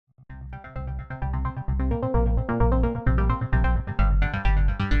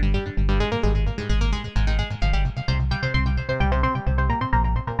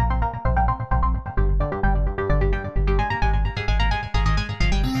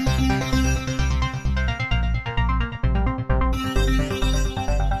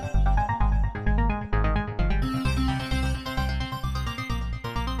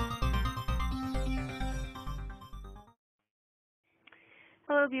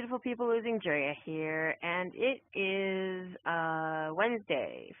beautiful people. LosingDrea here, and it is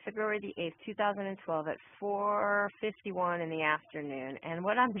Wednesday, February the 8th, 2012 at 4:51 in the afternoon. And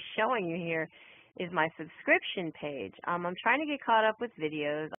what I'm showing you here is my subscription page. I'm trying to get caught up with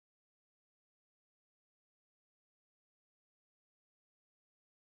videos.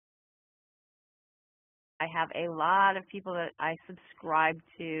 I have a lot of people that I subscribe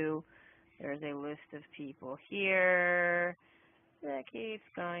to. There's a list of people here that keeps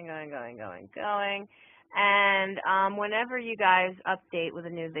going. And whenever you guys update with a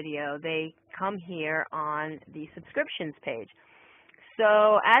new video, they come here on the subscriptions page.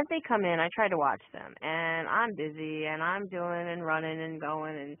 So as they come in, I try to watch them. And I'm busy, and I'm doing and running and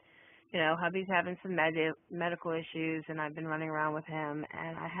going, and you know, hubby's having some medical issues, and I've been running around with him,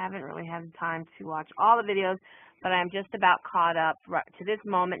 and I haven't really had time to watch all the videos, but I'm just about caught up to this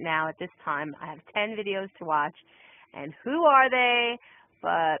moment now. At this time, I have 10 videos to watch, and who are they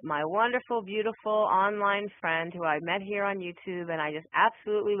but my wonderful, beautiful online friend who I met here on YouTube, and I just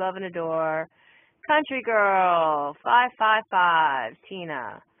absolutely love and adore, Country Girl 555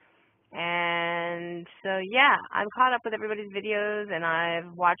 Tina. And so, yeah, I'm caught up with everybody's videos, and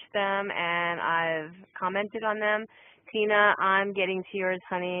I've watched them, and I've commented on them. Tina, I'm getting to yours,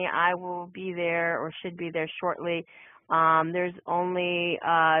 honey. I will be there, or should be there shortly. There's only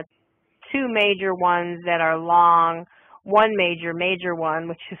two major ones that are long. One major one,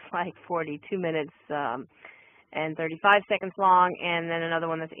 which is like 42 minutes and 35 seconds long, and then another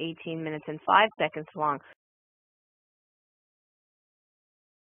one that's 18 minutes and 5 seconds long.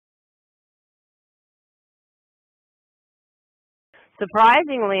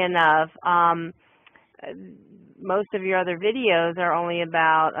 Surprisingly enough, most of your other videos are only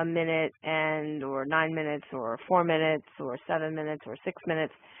about a minute or 9 minutes or 4 minutes or 7 minutes or 6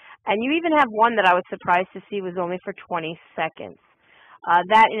 minutes. And you even have one that I was surprised to see was only for 20 seconds.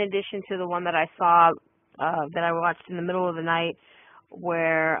 That in addition to the one that I saw that I watched in the middle of the night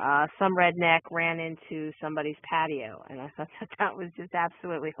where some redneck ran into somebody's patio. And I thought that was just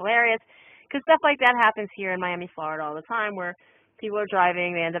absolutely hilarious, because stuff like that happens here in Miami, Florida all the time, where people are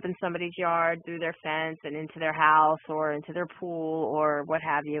driving, they end up in somebody's yard, through their fence, and into their house or into their pool or what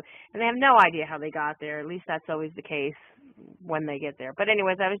have you. And they have no idea how they got there. At least that's always the case when they get there. But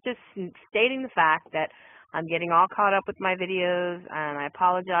anyways, I was just stating the fact that I'm getting all caught up with my videos, and I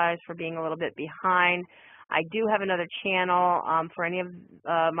apologize for being a little bit behind. I do have another channel for any of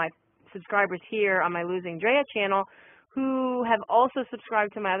my subscribers here on my LosingDrea channel who have also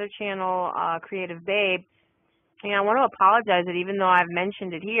subscribed to my other channel, Creative Babe. And I want to apologize that even though I've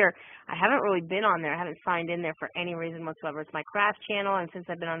mentioned it here, I haven't really been on there. I haven't signed in there for any reason whatsoever. It's my craft channel, and since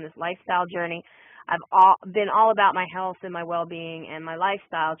I've been on this lifestyle journey, I've been all about my health and my well-being and my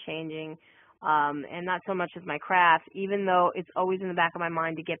lifestyle changing, and not so much as my craft, even though it's always in the back of my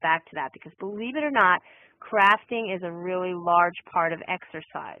mind to get back to that, because believe it or not, crafting is a really large part of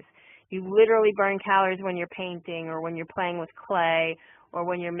exercise. You literally burn calories when you're painting or when you're playing with clay or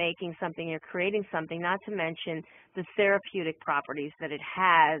when you're making something, you're creating something, not to mention the therapeutic properties that it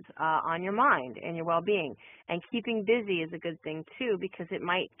has on your mind and your well-being. And keeping busy is a good thing, too, because it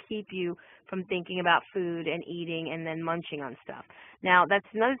might keep you from thinking about food and eating and then munching on stuff. Now, that's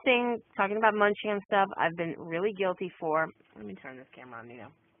another thing, talking about munching on stuff, I've been really guilty for. Let me turn this camera on, you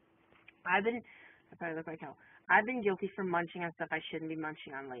know. I probably look like hell. I've been guilty for munching on stuff I shouldn't be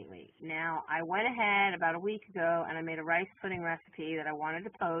munching on lately. Now, I went ahead about a week ago and I made a rice pudding recipe that I wanted to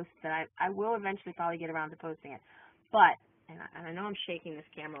post, that I will eventually probably get around to posting it. But, and I know I'm shaking this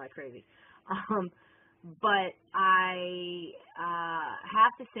camera like crazy, but I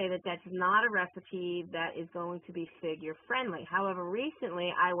have to say that that's not a recipe that is going to be figure friendly. However,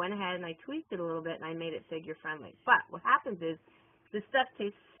 recently I went ahead and I tweaked it a little bit and I made it figure friendly. But what happens is this stuff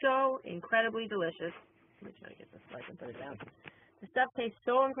tastes so incredibly delicious. Let me try to get this so I can put it down. The stuff tastes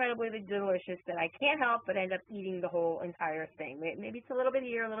so incredibly delicious that I can't help but end up eating the whole entire thing. Maybe it's a little bit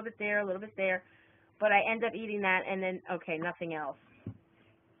here, a little bit there, a little bit there, but I end up eating that and then, okay, nothing else.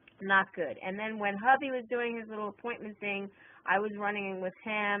 Not good. And then when hubby was doing his little appointment thing, I was running with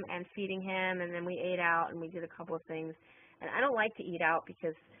him and feeding him, and then we ate out and we did a couple of things. And I don't like to eat out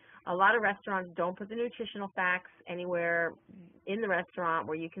because a lot of restaurants don't put the nutritional facts anywhere in the restaurant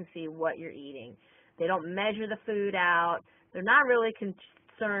where you can see what you're eating. They don't measure the food out. They're not really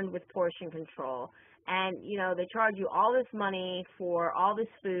concerned with portion control. And, you know, they charge you all this money for all this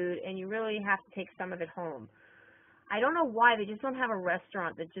food, and you really have to take some of it home. I don't know why they just don't have a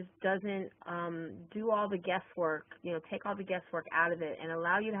restaurant that just doesn't do all the guesswork, you know, take all the guesswork out of it and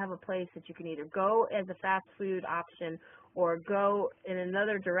allow you to have a place that you can either go as a fast food option or go in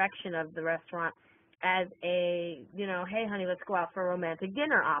another direction of the restaurant as a, you know, hey honey, let's go out for a romantic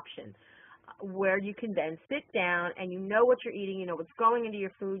dinner option, where you can then sit down and you know what you're eating, you know what's going into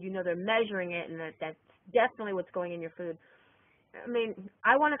your food, you know they're measuring it, and that's definitely what's going in your food. I mean,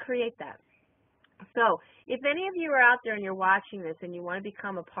 I want to create that. So if any of you are out there and you're watching this and you want to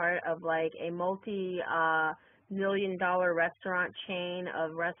become a part of like a multi-million-dollar restaurant chain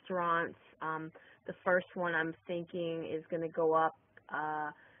of restaurants, the first one I'm thinking is going to go up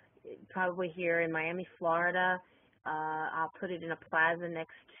probably here in Miami, Florida. I'll put it in a plaza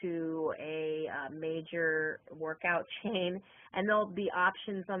next to a major workout chain, and there'll be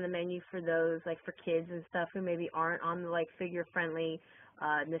options on the menu for those, like for kids and stuff who maybe aren't on the like figure-friendly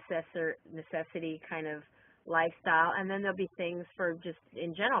necessity kind of lifestyle, and then there'll be things for just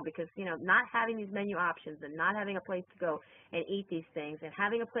in general, because, you know, not having these menu options and not having a place to go and eat these things, and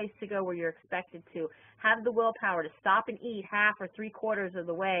having a place to go where you're expected to have the willpower to stop and eat half or three-quarters of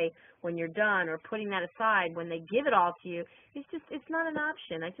the way when you're done, or putting that aside when they give it all to you, it's not an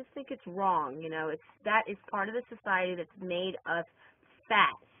option. I just think it's wrong. You know, that is part of the society that's made us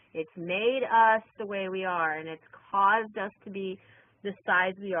fat. It's made us the way we are, and it's caused us to be the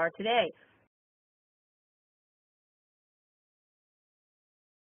size we are today.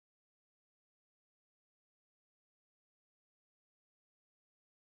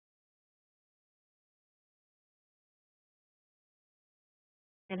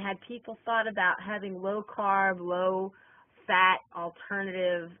 And had people thought about having low-carb, low-fat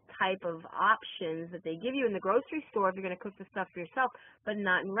alternative type of options that they give you in the grocery store if you're going to cook the stuff for yourself, but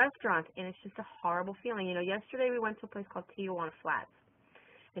not in restaurants, and it's just a horrible feeling. You know, yesterday we went to a place called Tijuana Flats,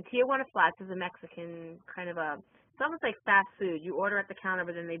 and Tijuana Flats is a Mexican kind of it's almost like fast food. You order at the counter,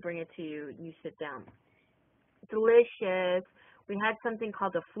 but then they bring it to you, and you sit down. Delicious. We had something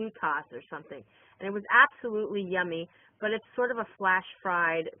called a flutas or something, and it was absolutely yummy, but it's sort of a flash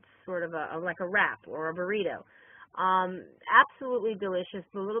fried, sort of like a wrap or a burrito. Absolutely delicious.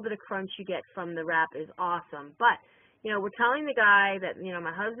 The little bit of crunch you get from the wrap is awesome. But, you know, we're telling the guy that, you know,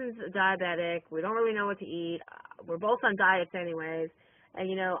 my husband's diabetic, we don't really know what to eat, we're both on diets anyways, and,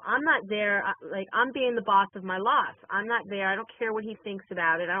 you know, I'm not there, like, I'm being the boss of my loss. I'm not there. I don't care what he thinks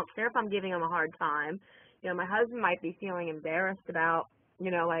about it. I don't care if I'm giving him a hard time. You know, my husband might be feeling embarrassed about,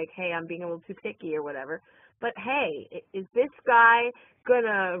 you know, like, hey, I'm being a little too picky or whatever. But, hey, is this guy going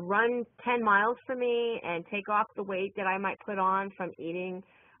to run 10 miles for me and take off the weight that I might put on from eating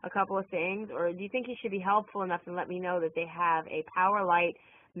a couple of things? Or do you think he should be helpful enough and let me know that they have a Power Light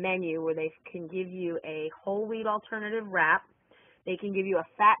menu where they can give you a whole wheat alternative wrap, they can give you a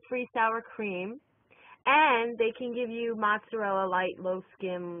fat-free sour cream, and they can give you mozzarella light, low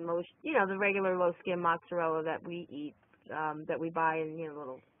skim, you know, the regular low skim mozzarella that we eat, that we buy in, you know,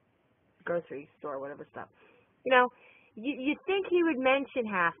 little grocery store, whatever stuff. You know, you'd think he would mention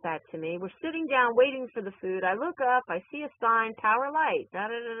half that to me. We're sitting down waiting for the food. I look up, I see a sign, Power Light,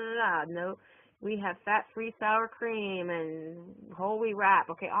 da-da-da-da-da. No, we have fat-free sour cream and whole wheat wrap.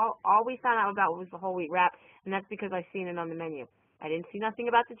 Okay, all we found out about was the whole wheat wrap, and that's because I seen it on the menu. I didn't see nothing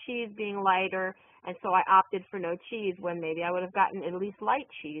about the cheese being lighter, and so I opted for no cheese when maybe I would have gotten at least light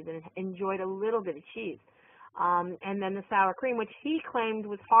cheese and enjoyed a little bit of cheese. And then the sour cream, which he claimed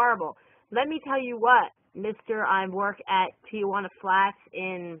was horrible. Let me tell you what, Mr. I work at Tijuana Flats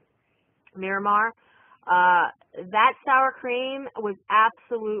in Miramar. That sour cream was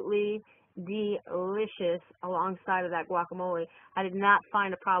absolutely delicious alongside of that guacamole. I did not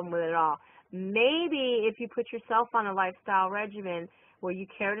find a problem with it at all. Maybe if you put yourself on a lifestyle regimen where you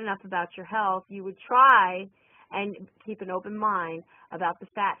cared enough about your health, you would try and keep an open mind about the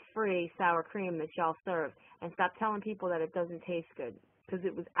fat-free sour cream that y'all serve, and stop telling people that it doesn't taste good, because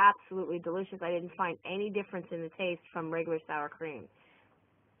it was absolutely delicious. I didn't find any difference in the taste from regular sour cream.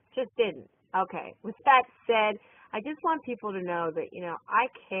 Just didn't. Okay, with that said, I just want people to know that, you know, I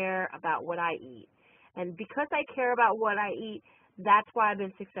care about what I eat. And because I care about what I eat, that's why I've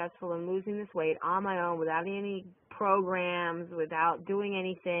been successful in losing this weight on my own without any programs, without doing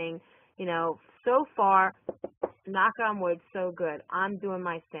anything. You know, so far, knock on wood, so good. I'm doing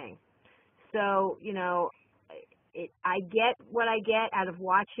my thing. So, you know, I get what I get out of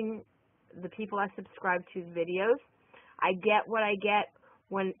watching the people I subscribe to's videos. I get what I get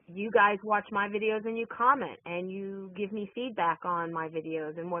when you guys watch my videos and you comment and you give me feedback on my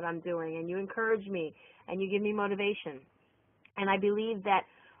videos and what I'm doing, and you encourage me and you give me motivation. And I believe that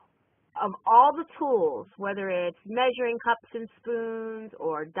of all the tools, whether it's measuring cups and spoons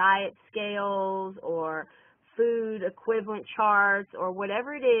or diet scales or food equivalent charts or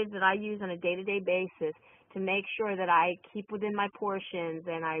whatever it is that I use on a day-to-day basis to make sure that I keep within my portions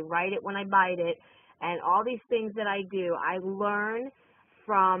and I write it when I bite it, and all these things that I do, I learn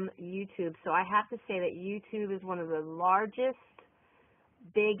from YouTube. So I have to say that YouTube is one of the largest,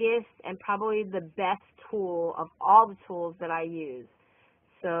 biggest, and probably the best tool of all the tools that I use.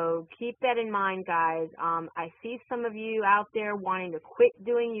 So keep that in mind, guys. I see some of you out there wanting to quit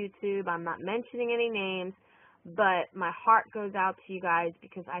doing YouTube. I'm not mentioning any names, but my heart goes out to you guys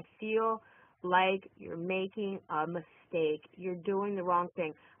because I feel like you're making a mistake. You're doing the wrong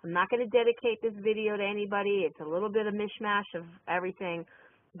thing. I'm not going to dedicate this video to anybody. It's a little bit of mishmash of everything,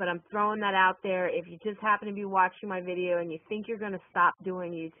 but I'm throwing that out there. If you just happen to be watching my video and you think you're going to stop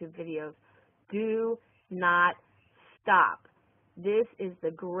doing YouTube videos, do not stop. This is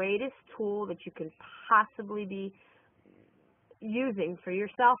the greatest tool that you can possibly be using for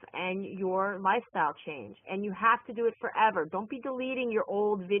yourself and your lifestyle change. And you have to do it forever. Don't be deleting your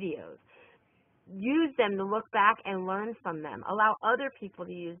old videos. Use them to look back and learn from them. Allow other people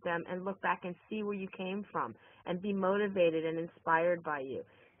to use them and look back and see where you came from and be motivated and inspired by you,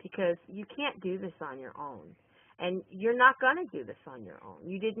 because you can't do this on your own. And you're not going to do this on your own.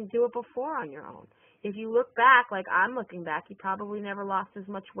 You didn't do it before on your own. If you look back, like I'm looking back, you probably never lost as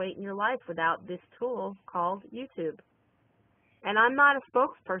much weight in your life without this tool called YouTube. And I'm not a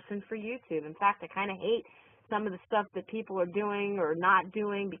spokesperson for YouTube. In fact, I kind of hate some of the stuff that people are doing or not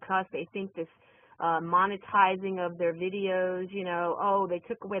doing because they think this monetizing of their videos, you know, oh, they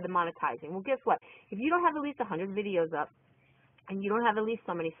took away the monetizing. Well, guess what? If you don't have at least 100 videos up and you don't have at least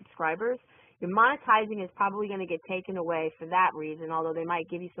so many subscribers, your monetizing is probably going to get taken away for that reason, although they might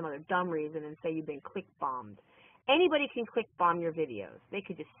give you some other dumb reason and say you've been click bombed. Anybody can click bomb your videos. They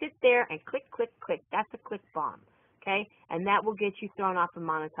could just sit there and click, click, click. That's a click bomb, okay? And that will get you thrown off of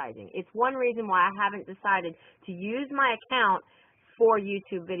monetizing. It's one reason why I haven't decided to use my account for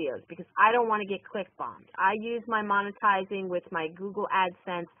YouTube videos, because I don't want to get click bombed. I use my monetizing with my Google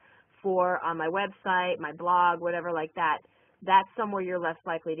AdSense for my website, my blog, whatever like that. That's somewhere you're less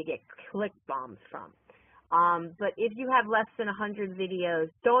likely to get click bombs from. But if you have less than 100 videos,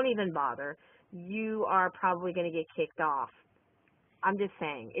 don't even bother. You are probably going to get kicked off. I'm just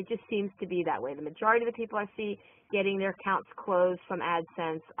saying. It just seems to be that way. The majority of the people I see getting their accounts closed from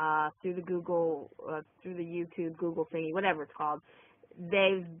AdSense through the Google, through the YouTube, Google thingy, whatever it's called,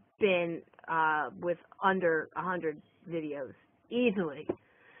 they've been with under 100 videos easily.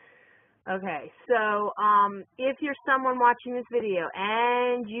 Okay, so if you're someone watching this video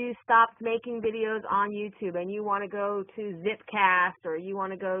and you stopped making videos on YouTube and you want to go to Zipcast or you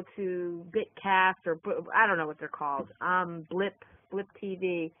want to go to Bitcast or I don't know what they're called, Blip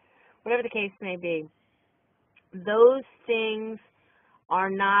TV, whatever the case may be, those things are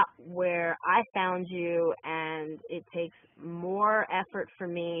not where I found you, and it takes more effort for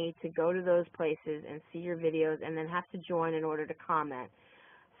me to go to those places and see your videos and then have to join in order to comment.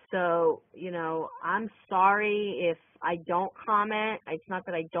 So, you know, I'm sorry if I don't comment. It's not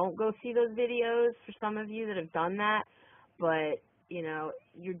that I don't go see those videos for some of you that have done that, but, you know,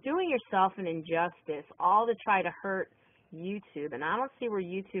 you're doing yourself an injustice all to try to hurt YouTube, and I don't see where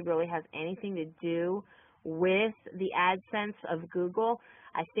YouTube really has anything to do with the AdSense of Google.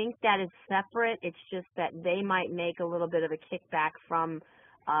 I think that is separate. It's just that they might make a little bit of a kickback from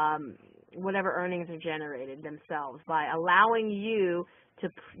whatever earnings are generated themselves by allowing you to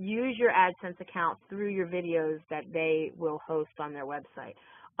use your AdSense account through your videos that they will host on their website.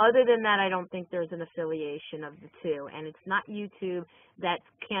 Other than that, I don't think there's an affiliation of the two, and it's not YouTube that's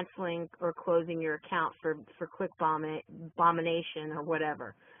canceling or closing your account for click bombination or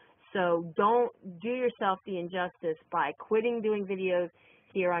whatever. So don't do yourself the injustice by quitting doing videos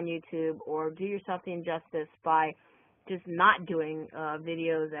here on YouTube, or do yourself the injustice by just not doing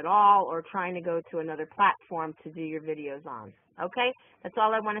videos at all or trying to go to another platform to do your videos on. Okay? That's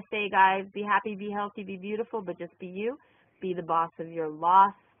all I want to say, guys. Be happy, be healthy, be beautiful, but just be you. Be the boss of your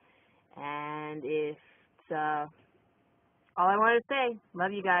loss. And it's all I wanted to say.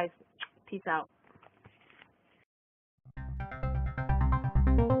 Love you guys. Peace out.